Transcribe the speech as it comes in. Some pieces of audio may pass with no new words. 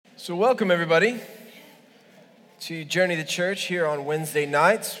So welcome everybody to Journey to Church here on Wednesday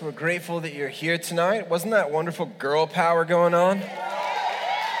nights. We're grateful that you're here tonight. Wasn't that wonderful girl power going on?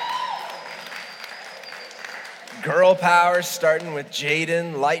 Girl power starting with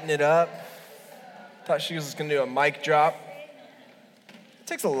Jaden, lighting it up. Thought she was going to do a mic drop. It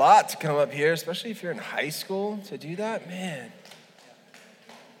takes a lot to come up here, especially if you're in high school, to do that. Man,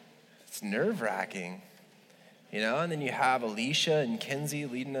 it's nerve-wracking. And then you have Alicia and Kenzie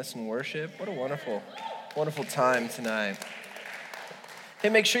leading us in worship. What a wonderful, wonderful time tonight. Hey,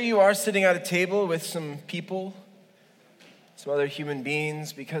 make sure you are sitting at a table with some people, some other human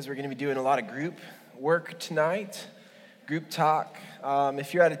beings, because we're going to be doing a lot of group work tonight, group talk.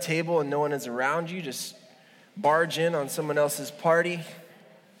 If you're at a table and no one is around you, just barge in on someone else's party.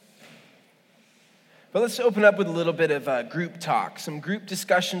 But let's open up with a little bit of group talk, some group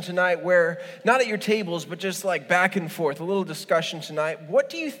discussion tonight where, not at your tables, but just like back and forth, a little discussion tonight. What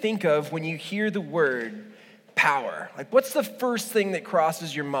do you think of when you hear the word power? Like, what's the first thing that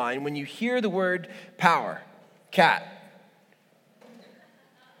crosses your mind when you hear the word power? Kat?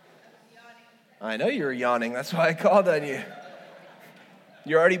 I know you were yawning. That's why I called on you.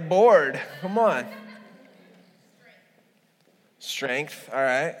 You're already bored. Come on. Strength, all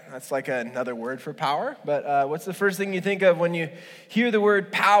right. That's like another word for power. But what's the first thing you think of when you hear the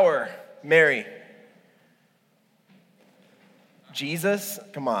word power, Mary? Jesus?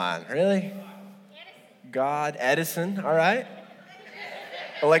 Come on, really? God, Edison, all right.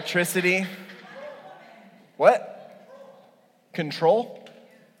 Electricity. What? Control?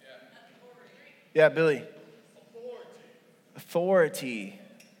 Yeah, Billy. Authority.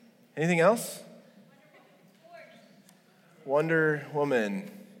 Anything else? Wonder Woman.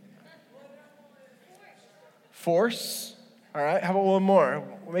 Force. All right, how about one more?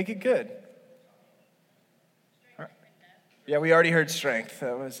 We'll make it good. All right. Yeah, we already heard strength.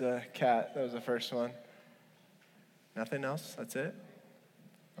 That was a cat. That was the first one. Nothing else? That's it?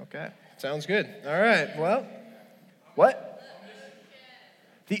 Okay, sounds good. All right, well, what?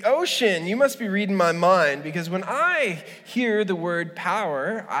 The ocean. You must be reading my mind, because when I hear the word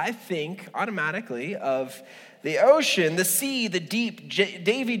power, I think automatically of the ocean, the sea, the deep,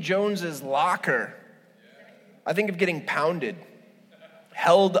 Davy Jones's locker. I think of getting pounded,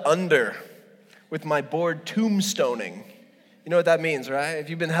 held under with my board tombstoning. You know what that means, right?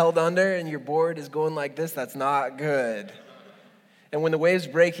 If you've been held under and your board is going like this, that's not good. And when the wave's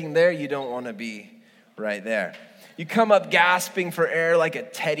breaking there, you don't want to be right there. You come up gasping for air like a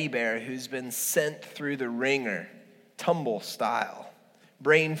teddy bear who's been sent through the ringer, tumble style,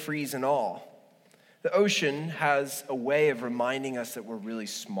 brain freeze and all. The ocean has a way of reminding us that we're really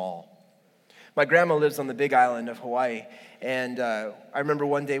small. My grandma lives on the big island of Hawaii, and I remember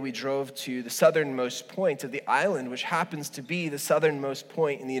one day we drove to the southernmost point of the island, which happens to be the southernmost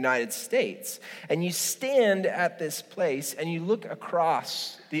point in the United States. And you stand at this place, and you look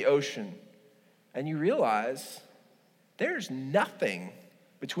across the ocean, and you realize there's nothing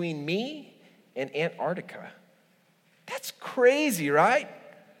between me and Antarctica. That's crazy, right?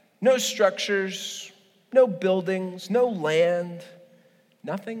 No structures, no buildings, no land,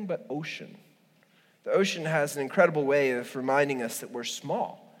 nothing but ocean. The ocean has an incredible way of reminding us that we're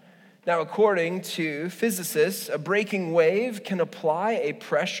small. Now, according to physicists, a breaking wave can apply a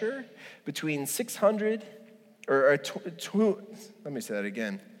pressure between 600, let me say that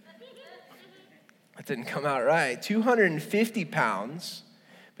again. That didn't come out right. 250 pounds,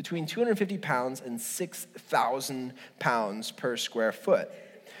 between 250 pounds and 6,000 pounds per square foot,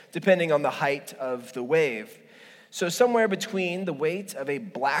 depending on the height of the wave. So somewhere between the weight of a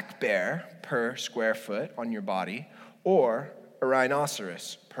black bear per square foot on your body or a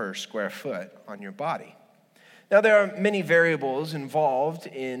rhinoceros per square foot on your body. Now, there are many variables involved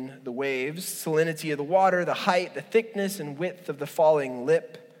in the waves: salinity of the water, the height, the thickness and width of the falling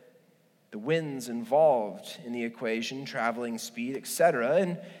lip, the winds involved in the equation, traveling speed, etc.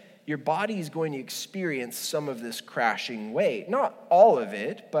 And your body is going to experience some of this crashing weight. Not all of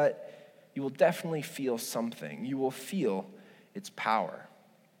it, but you will definitely feel something. You will feel its power.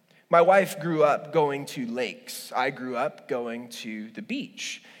 My wife grew up going to lakes. I grew up going to the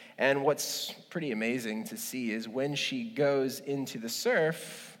beach. And what's pretty amazing to see is when she goes into the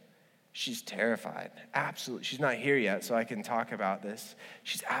surf, she's terrified. Absolutely. She's not here yet, so I can talk about this.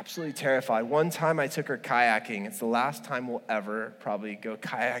 She's absolutely terrified. One time I took her kayaking. It's the last time we'll ever probably go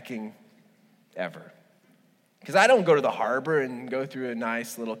kayaking ever. Because I don't go to the harbor and go through a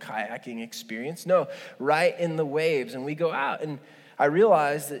nice little kayaking experience. No, right in the waves. And we go out. And I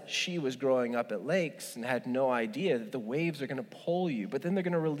realized that she was growing up at lakes and had no idea that the waves are going to pull you, but then they're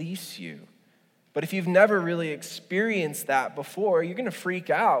going to release you. But if you've never really experienced that before, you're going to freak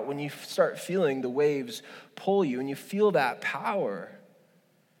out when you start feeling the waves pull you and you feel that power.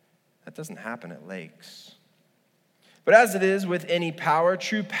 That doesn't happen at lakes. But as it is with any power,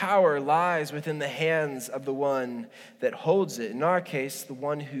 true power lies within the hands of the one that holds it. In our case, the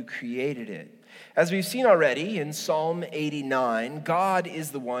one who created it. As we've seen already in Psalm 89, God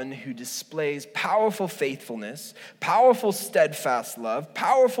is the one who displays powerful faithfulness, powerful steadfast love,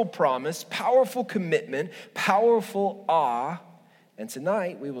 powerful promise, powerful commitment, powerful awe. And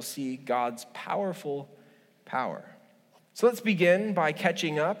tonight we will see God's powerful power. So let's begin by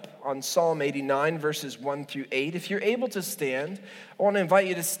catching up on Psalm 89, verses 1 through 8. If you're able to stand, I want to invite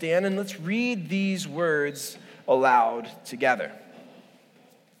you to stand and let's read these words aloud together.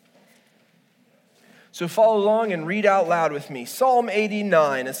 So follow along and read out loud with me. Psalm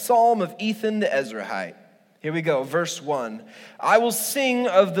 89, a psalm of Ethan the Ezrahite. Here we go, verse 1. I will sing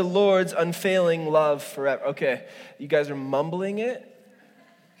of the Lord's unfailing love forever. Okay, you guys are mumbling it,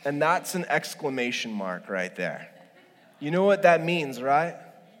 and that's an exclamation mark right there. You know what that means, right?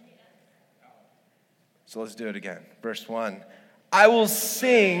 So let's do it again. Verse 1. I will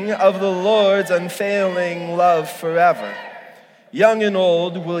sing of the Lord's unfailing love forever. Young and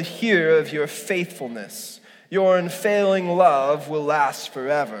old will hear of your faithfulness. Your unfailing love will last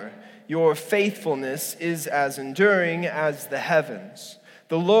forever. Your faithfulness is as enduring as the heavens.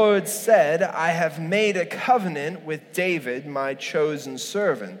 The Lord said, I have made a covenant with David, my chosen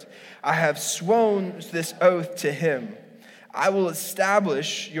servant. I have sworn this oath to him. I will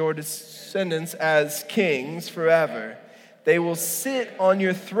establish your descendants as kings forever. They will sit on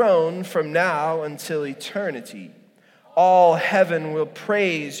your throne from now until eternity. All heaven will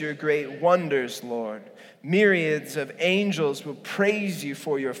praise your great wonders, Lord. Myriads of angels will praise you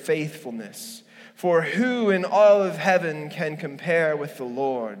for your faithfulness. For who in all of heaven can compare with the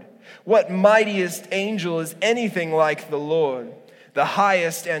Lord? What mightiest angel is anything like the Lord? The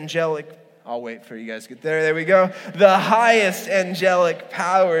highest angelic I'll wait for you guys to get there. There we go. The highest angelic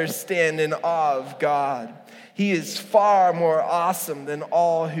powers stand in awe of God. He is far more awesome than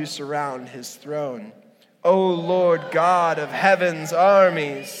all who surround his throne. O Lord God of heaven's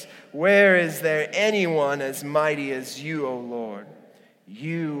armies, where is there anyone as mighty as you, O Lord?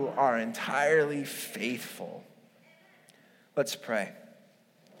 You are entirely faithful. Let's pray.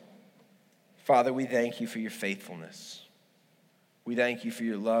 Father, we thank you for your faithfulness. We thank you for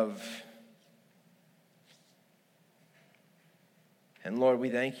your love. And Lord, we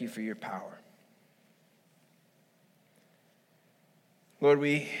thank you for your power. Lord,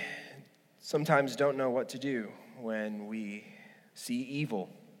 we sometimes don't know what to do when we see evil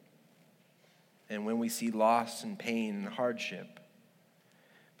and when we see loss and pain and hardship.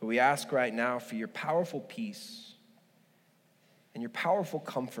 But we ask right now for your powerful peace and your powerful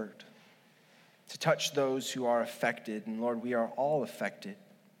comfort to touch those who are affected. And Lord, we are all affected.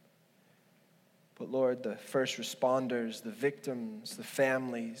 But Lord, the first responders, the victims, the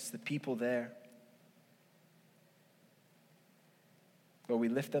families, the people there, Lord, we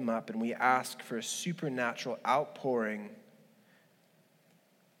lift them up and we ask for a supernatural outpouring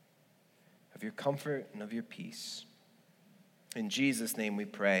of your comfort and of your peace. In Jesus' name we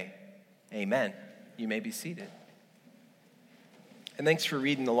pray, amen. You may be seated. And thanks for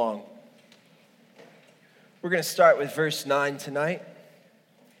reading along. We're going to start with verse 9 tonight.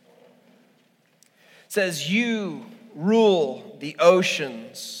 It says, you rule the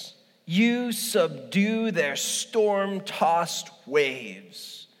oceans. You subdue their storm-tossed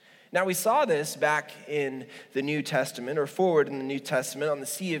waves. Now, we saw this back in the New Testament, or forward in the New Testament, on the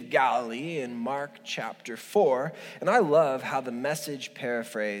Sea of Galilee in Mark chapter 4. And I love how the Message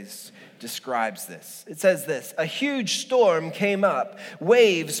paraphrase describes this. It says this, a huge storm came up.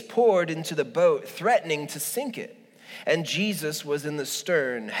 Waves poured into the boat, threatening to sink it. And Jesus was in the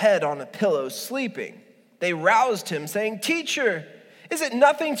stern, head on a pillow, sleeping. They roused him, saying, Teacher, is it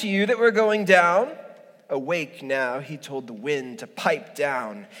nothing to you that we're going down? Awake now, he told the wind to pipe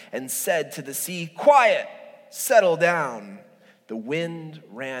down and said to the sea, Quiet, settle down. The wind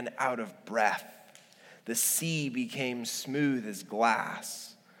ran out of breath. The sea became smooth as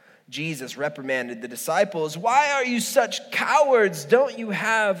glass. Jesus reprimanded the disciples, Why are you such cowards? Don't you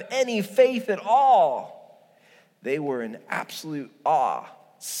have any faith at all? They were in absolute awe,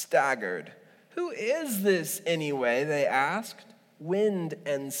 staggered. Who is this anyway? They asked. Wind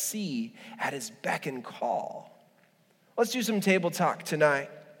and sea at his beck and call. Let's do some table talk tonight.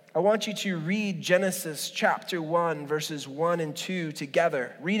 I want you to read Genesis chapter 1, verses 1 and 2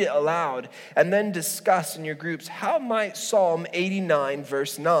 together. Read it aloud, and then discuss in your groups how might Psalm 89,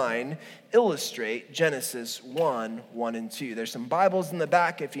 verse 9, illustrate Genesis 1, 1 and 2. There's some Bibles in the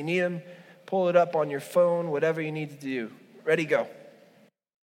back if you need them. pull it up on your phone, whatever you need to do. Ready, go.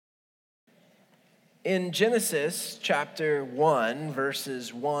 In Genesis chapter 1,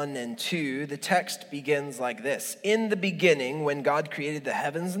 verses 1 and 2, the text begins like this. In the beginning, when God created the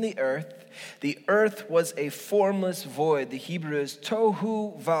heavens and the earth was a formless void. The Hebrew is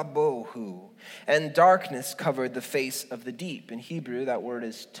tohu vabohu, and darkness covered the face of the deep. In Hebrew, that word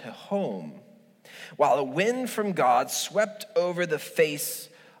is tehom, while a wind from God swept over the face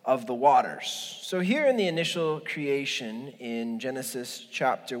of the waters. So here in the initial creation in Genesis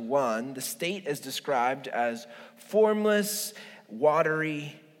chapter 1, the state is described as formless,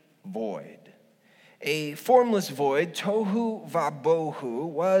 watery void. A formless void, tohu vabohu,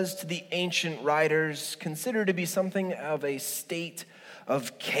 was to the ancient writers considered to be something of a state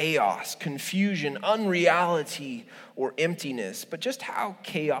of chaos, confusion, unreality, or emptiness. But just how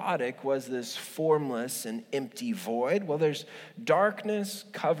chaotic was this formless and empty void? Well, there's darkness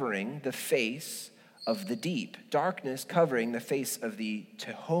covering the face of the deep, darkness covering the face of the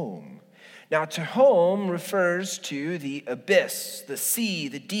tehom. Now, tehom refers to the abyss, the sea,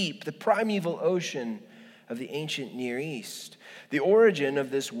 the deep, the primeval ocean of the ancient Near East. The origin of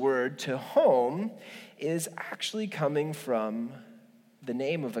this word tehom is actually coming from the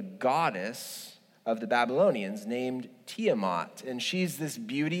name of a goddess of the Babylonians named Tiamat. And she's this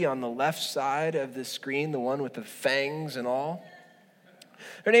beauty on the left side of the screen, the one with the fangs and all.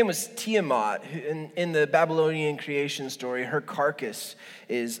 Her name was Tiamat. In the Babylonian creation story, her carcass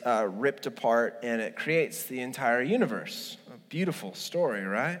is ripped apart and it creates the entire universe. A beautiful story,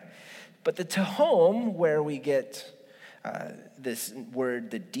 right? But the Tehom, where we get this word,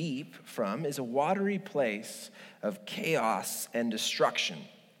 the deep, from, is a watery place of chaos and destruction.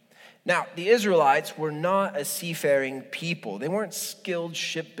 Now, the Israelites were not a seafaring people. They weren't skilled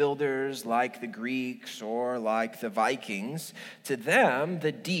shipbuilders like the Greeks or like the Vikings. To them,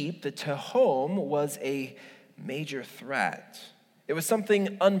 the deep, the Tehom, was a major threat. It was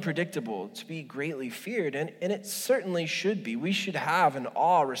something unpredictable, to be greatly feared, and it certainly should be. We should have an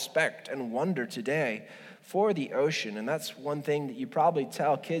awe, respect, and wonder today for the ocean. And that's one thing that you probably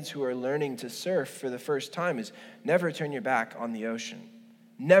tell kids who are learning to surf for the first time is never turn your back on the ocean.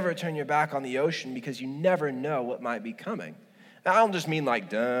 Never turn your back on the ocean because you never know what might be coming. Now, I don't just mean like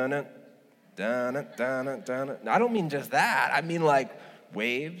dun-it, dun-it, dun-it, dun-it. I don't mean just that. I mean like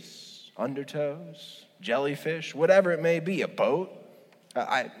waves, undertows, jellyfish, whatever it may be, a boat.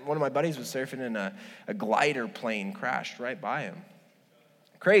 One of my buddies was surfing and a glider plane crashed right by him.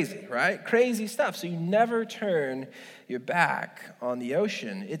 Crazy, right? Crazy stuff. So you never turn your back on the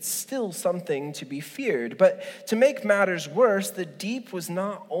ocean. It's still something to be feared. But to make matters worse, the deep was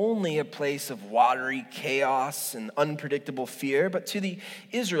not only a place of watery chaos and unpredictable fear, but to the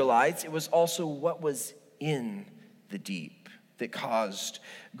Israelites, it was also what was in the deep that caused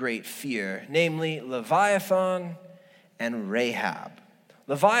great fear, namely Leviathan and Rahab.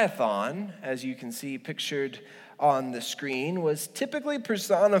 Leviathan, as you can see pictured on the screen, was typically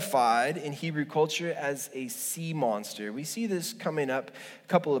personified in Hebrew culture as a sea monster. We see this coming up a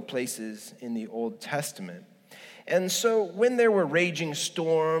couple of places in the Old Testament. And so when there were raging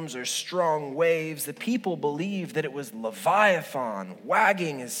storms or strong waves, the people believed that it was Leviathan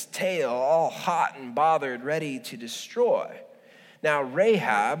wagging his tail, all hot and bothered, ready to destroy. Now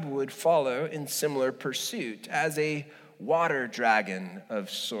Rahab would follow in similar pursuit as a water dragon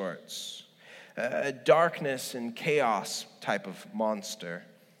of sorts. A darkness and chaos type of monster.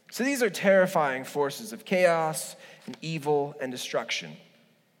 So these are terrifying forces of chaos and evil and destruction.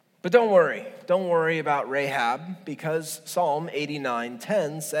 But don't worry about Rahab, because Psalm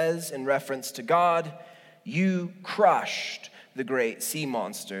 89:10 says in reference to God, you crushed the great sea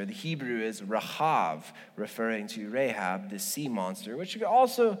monster. The Hebrew is Rahav, referring to Rahab, the sea monster, which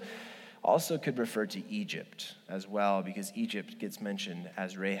also could refer to Egypt as well, because Egypt gets mentioned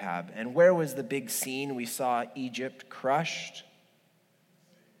as Rahab. And where was the big scene we saw Egypt crushed?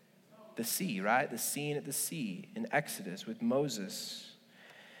 The sea, right? The scene at the sea in Exodus with Moses.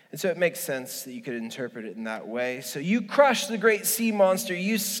 And so it makes sense that you could interpret it in that way. So you crushed the great sea monster.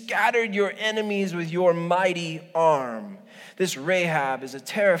 You scattered your enemies with your mighty arm. This Rahab is a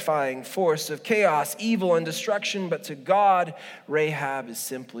terrifying force of chaos, evil, and destruction, but to God, Rahab is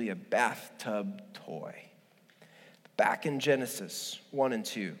simply a bathtub toy. Back in Genesis 1 and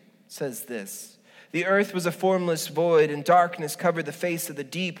 2, it says this: the earth was a formless void, and darkness covered the face of the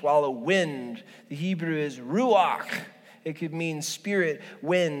deep, while a wind, the Hebrew is ruach, it could mean spirit,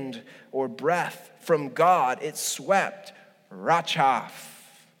 wind, or breath, from God, it swept, rachaf,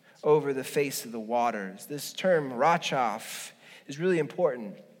 over the face of the waters. This term, rachaf, is really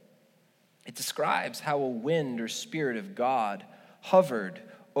important. It describes how a wind or spirit of God hovered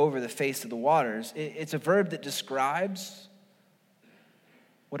over the face of the waters. It's a verb that describes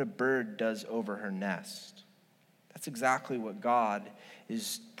what a bird does over her nest. That's exactly what God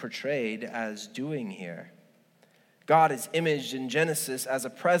is portrayed as doing here. God is imaged in Genesis as a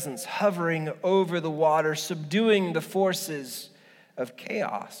presence hovering over the water, subduing the forces of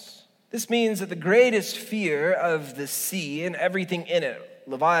chaos. This means that the greatest fear of the sea and everything in it,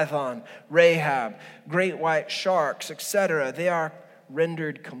 Leviathan, Rahab, great white sharks, etc., they are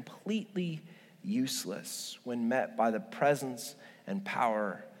rendered completely useless when met by the presence and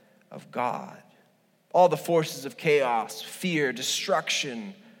power of God. All the forces of chaos, fear,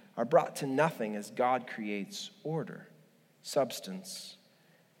 destruction are brought to nothing as God creates order, substance,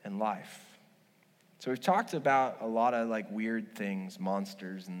 and life. So we've talked about a lot of weird things,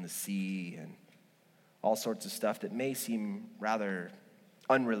 monsters in the sea and all sorts of stuff that may seem rather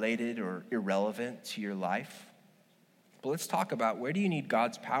unrelated or irrelevant to your life. But let's talk about, where do you need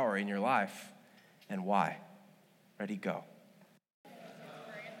God's power in your life and why? Ready, go.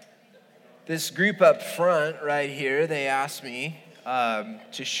 This group up front right here, they asked me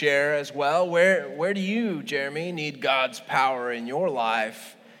to share as well. Where do you, Jeremy, need God's power in your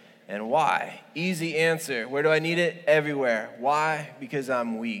life and why? Easy answer. Where do I need it? Everywhere. Why? Because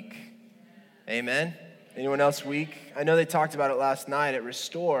I'm weak. Amen? Anyone else weak? I know they talked about it last night at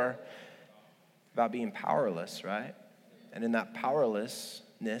Restore about being powerless, right? And in that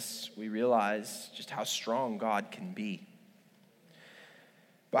powerlessness, we realize just how strong God can be.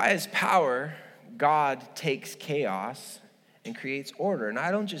 By his power, God takes chaos and creates order. And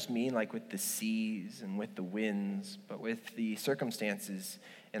I don't just mean with the seas and with the winds, but with the circumstances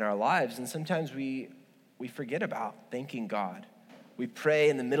in our lives. And sometimes we forget about thanking God. We pray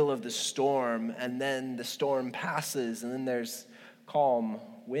in the middle of the storm, and then the storm passes, and then there's calm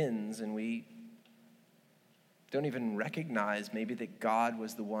winds, and we don't even recognize maybe that God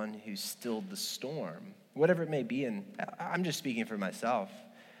was the one who stilled the storm, whatever it may be. And I'm just speaking for myself,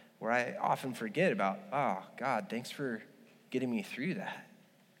 where I often forget about, God, thanks for getting me through that.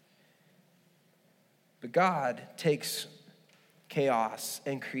 But God takes chaos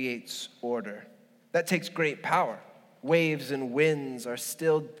and creates order. That takes great power. Waves and winds are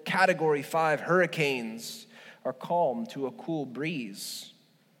stilled. Category 5 hurricanes are calmed to a cool breeze.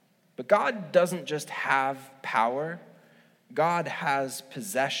 But God doesn't just have power. God has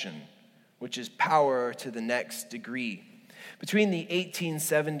possession, which is power to the next degree. Between the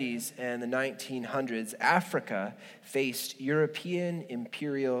 1870s and the 1900s, Africa faced European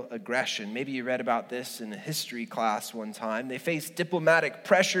imperial aggression. Maybe you read about this in a history class one time. They faced diplomatic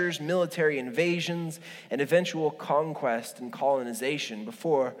pressures, military invasions, and eventual conquest and colonization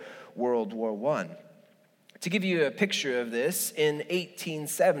before World War I. To give you a picture of this, in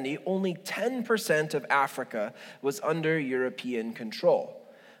 1870, only 10% of Africa was under European control.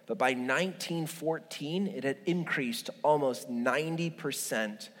 But by 1914, it had increased to almost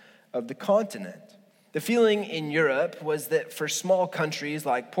 90% of the continent. The feeling in Europe was that for small countries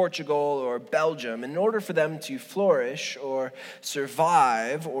like Portugal or Belgium, in order for them to flourish or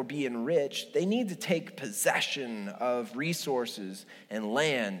survive or be enriched, they need to take possession of resources and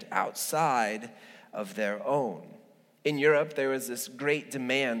land outside of their own. In Europe, there was this great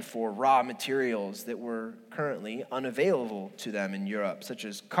demand for raw materials that were currently unavailable to them in Europe, such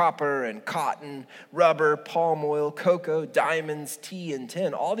as copper and cotton, rubber, palm oil, cocoa, diamonds, tea, and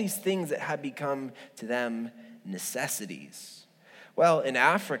tin, all these things that had become to them necessities. Well, in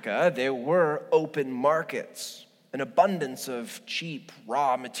Africa, there were open markets, an abundance of cheap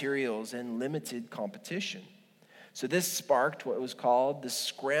raw materials, and limited competition. So this sparked what was called the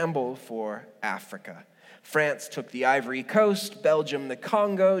Scramble for Africa. France took the Ivory Coast, Belgium the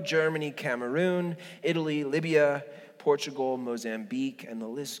Congo, Germany Cameroon, Italy Libya, Portugal Mozambique, and the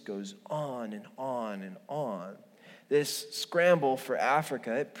list goes on and on and on. This scramble for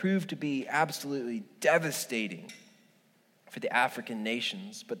Africa, it proved to be absolutely devastating for the African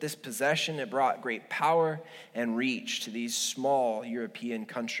nations. But this possession, it brought great power and reach to these small European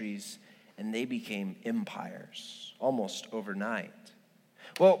countries, and they became empires almost overnight.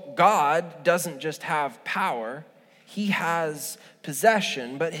 Well, God doesn't just have power, he has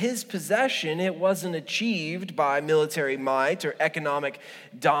possession, but his possession, it wasn't achieved by military might or economic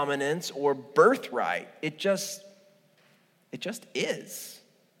dominance or birthright. It just is.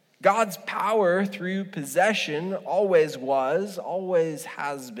 God's power through possession always was, always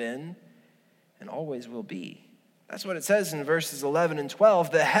has been, and always will be. That's what it says in verses 11 and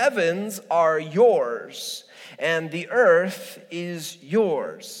 12. The heavens are yours, and the earth is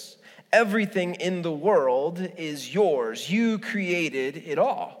yours. Everything in the world is yours. You created it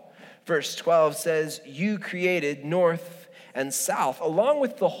all. Verse 12 says, you created north and south, along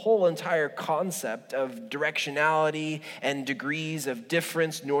with the whole entire concept of directionality and degrees of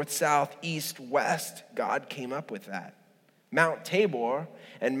difference, north, south, east, west. God came up with that. Mount Tabor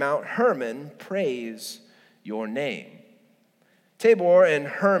and Mount Hermon praise your name. Tabor and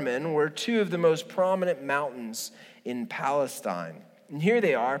Hermon were two of the most prominent mountains in Palestine. And here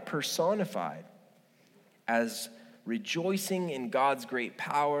they are personified as rejoicing in God's great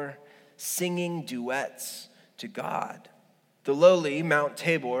power, singing duets to God. The lowly Mount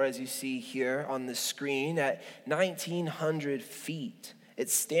Tabor, as you see here on the screen, at 1,900 feet, it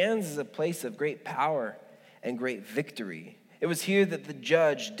stands as a place of great power and great victory. It was here that the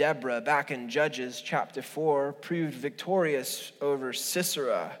judge, Deborah, back in Judges chapter 4, proved victorious over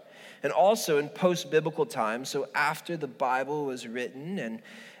Sisera. And also in post-biblical times, so after the Bible was written and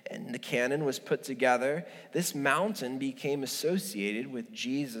the canon was put together, this mountain became associated with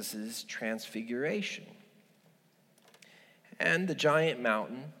Jesus' transfiguration. And the giant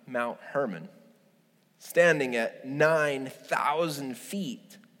mountain, Mount Hermon, standing at 9,000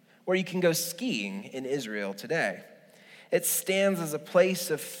 feet, where you can go skiing in Israel today. It stands as a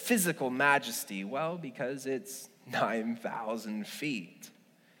place of physical majesty, well, because it's 9,000 feet.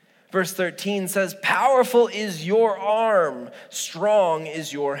 Verse 13 says, "Powerful is your arm, strong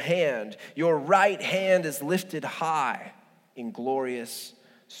is your hand. Your right hand is lifted high in glorious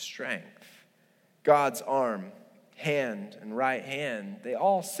strength." God's arm, hand, and right hand, they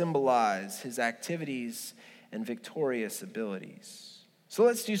all symbolize his activities and victorious abilities. So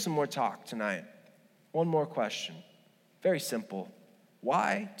let's do some more talk tonight. One more question. Very simple.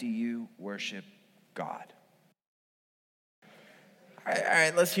 Why do you worship God? All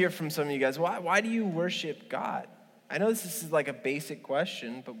right, let's hear from some of you guys. Why do you worship God? I know this is like a basic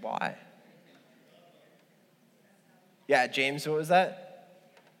question, but why? Yeah, James, what was that?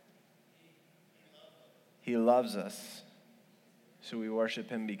 He loves us. So we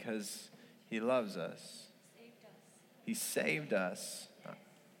worship him because he loves us. He saved us.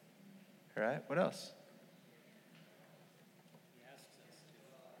 All right, what else?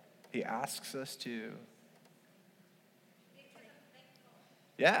 He asks us to.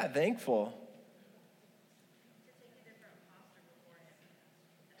 Yeah, thankful.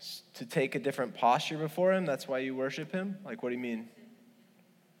 To take a different posture before him? That's why you worship him? Like, what do you mean?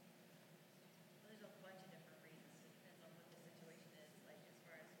 There's a bunch of different reasons. It depends on what the situation is, like as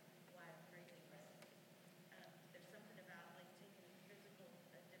far as why I'm praising him. There's something about like taking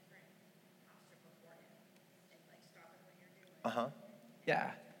a different posture before him and like stopping what you're doing.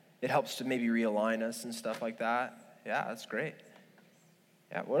 Yeah. It helps to maybe realign us and stuff like that. Yeah, that's great.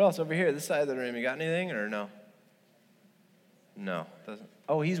 Yeah, what else over here? This side of the room, you got anything or no? No, doesn't.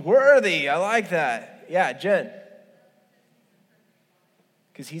 Oh, he's worthy. I like that. Yeah, Jen.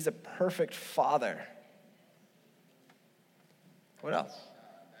 Because he's a perfect father. What else?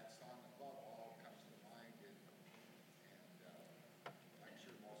 That song above all comes to mind, and I'm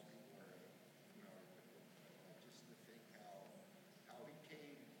sure most people are familiar with it. Just to think how he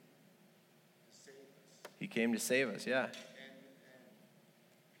came to save us. He came to save us, yeah. And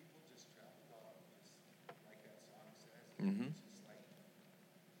people just travel up, just like that song says. Mm-hmm. It's just like,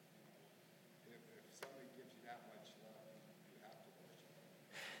 if somebody gives you that much love, you have to worship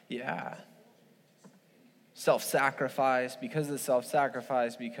them. Yeah. Self-sacrifice, because of the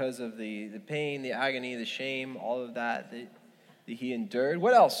self-sacrifice, because of the pain, the agony, the shame, all of that he endured.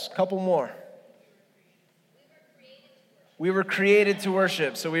 What else? A couple more. We were created to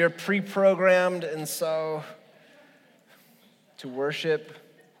worship. So we are pre-programmed, and so to worship,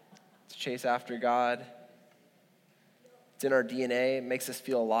 to chase after God. It's in our DNA. It makes us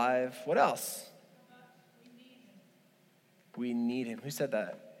feel alive. What else? We need him. Who said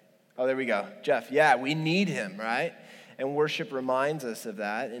that? Oh, there we go. Jeff. Yeah, we need him, right? And worship reminds us of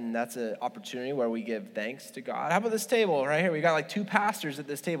that, and that's an opportunity where we give thanks to God. How about this table right here? We got like 2 pastors at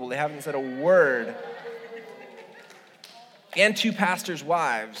this table. They haven't said a word. And 2 pastors'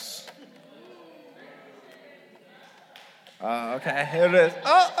 wives. Okay, here it is.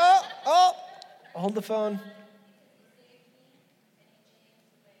 Oh. Hold the phone.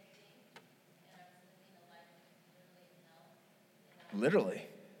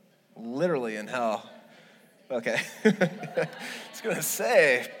 Literally in hell. Okay. I was going to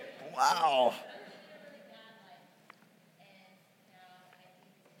say, wow.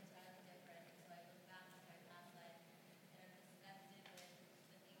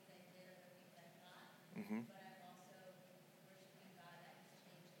 Mm-hmm.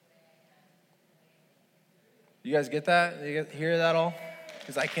 You guys get that? You hear that all?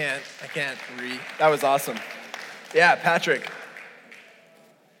 Because I can't read. That was awesome. Yeah, Patrick.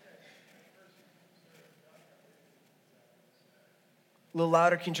 A little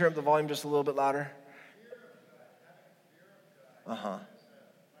louder. Can you turn up the volume just a little bit louder? Uh-huh.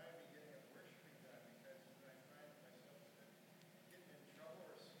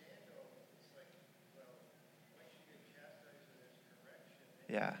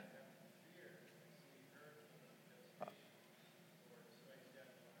 Yeah.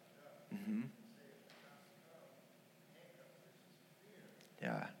 Mm-hmm.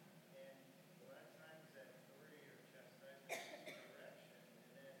 Yeah.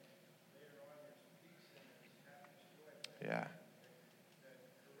 Yeah.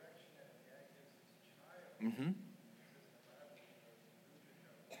 Mm-hmm.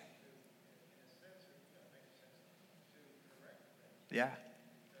 Yeah.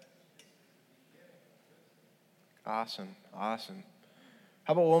 Awesome. Awesome.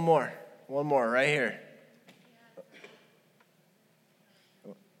 How about one more? One more right here.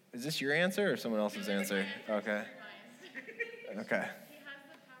 Is this your answer or someone else's answer? Okay. Okay. He has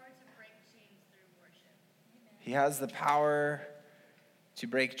the power to break chains through worship. He has the power to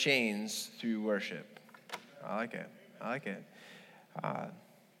break chains through worship. I like it. I like it.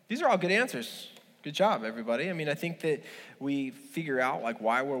 These are all good answers. Good job, everybody. I mean, I think that we figure out like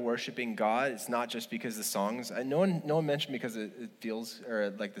why we're worshiping God. It's not just because the songs. No one mentioned because it feels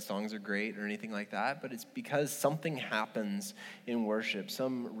or like the songs are great or anything like that. But it's because something happens in worship.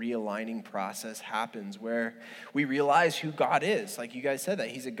 Some realigning process happens where we realize who God is. Like you guys said that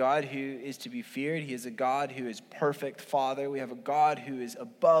He's a God who is to be feared. He is a God who is perfect Father. We have a God who is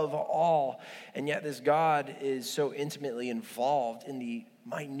above all, and yet this God is so intimately involved in the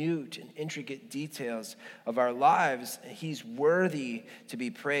minute and intricate details of our lives. He's worthy to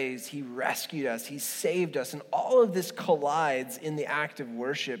be praised. He rescued us. He saved us. And all of this collides in the act of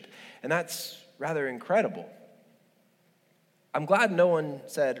worship. And that's rather incredible. I'm glad no one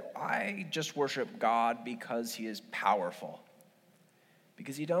said, I just worship God because He is powerful.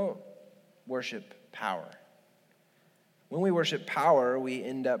 Because you don't worship power. When we worship power, we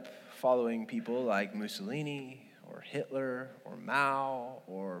end up following people like Mussolini, or Hitler, or Mao,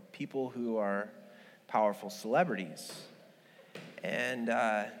 or people who are powerful celebrities. And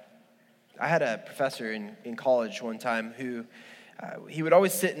I had a professor in college one time who, he would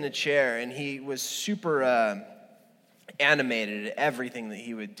always sit in a chair, and he was super animated at everything that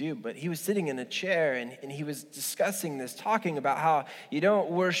he would do. But he was sitting in a chair, and he was discussing this, talking about how you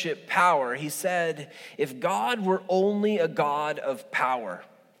don't worship power. He said, if God were only a God of power,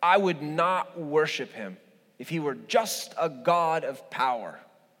 I would not worship Him. If He were just a God of power,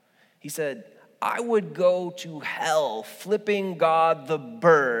 he said, I would go to hell flipping God the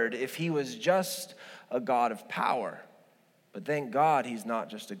bird if He was just a God of power. But thank God He's not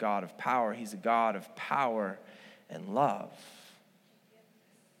just a God of power. He's a God of power and love.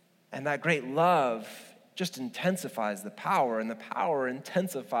 And that great love just intensifies the power, and the power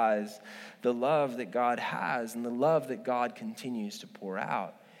intensifies the love that God has and the love that God continues to pour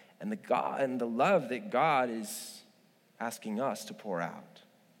out. And the love that God is asking us to pour out.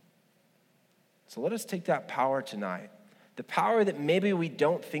 So let us take that power tonight. The power that maybe we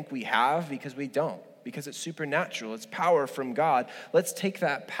don't think we have because we don't. Because it's supernatural. It's power from God. Let's take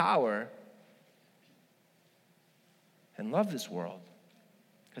that power and love this world.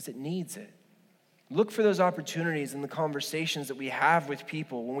 Because it needs it. Look for those opportunities in the conversations that we have with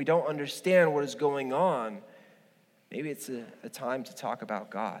people when we don't understand what is going on. Maybe it's a time to talk about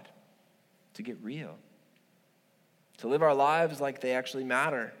God, to get real, to live our lives like they actually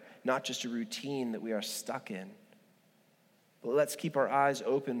matter, not just a routine that we are stuck in. But let's keep our eyes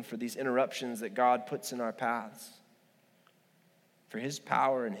open for these interruptions that God puts in our paths, for His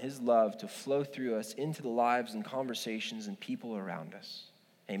power and His love to flow through us into the lives and conversations and people around us.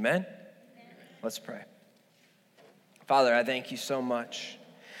 Amen? Let's pray. Father, I thank You so much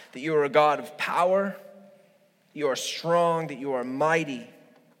that You are a God of power. You are strong, that You are mighty,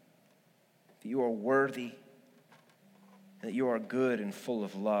 that You are worthy, and that You are good and full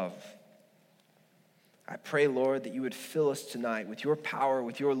of love. I pray, Lord, that You would fill us tonight with Your power,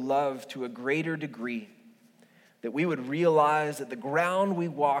 with Your love to a greater degree, that we would realize that the ground we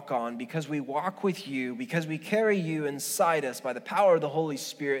walk on, because we walk with You, because we carry You inside us by the power of the Holy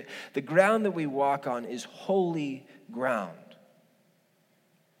Spirit, the ground that we walk on is holy ground.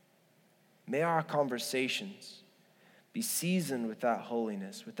 May our conversations be seasoned with that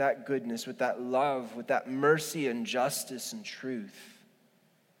holiness, with that goodness, with that love, with that mercy and justice and truth.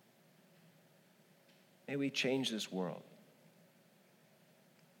 May we change this world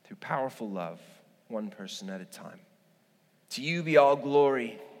through powerful love, one person at a time. To You be all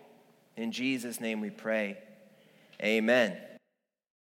glory. In Jesus' name we pray. Amen.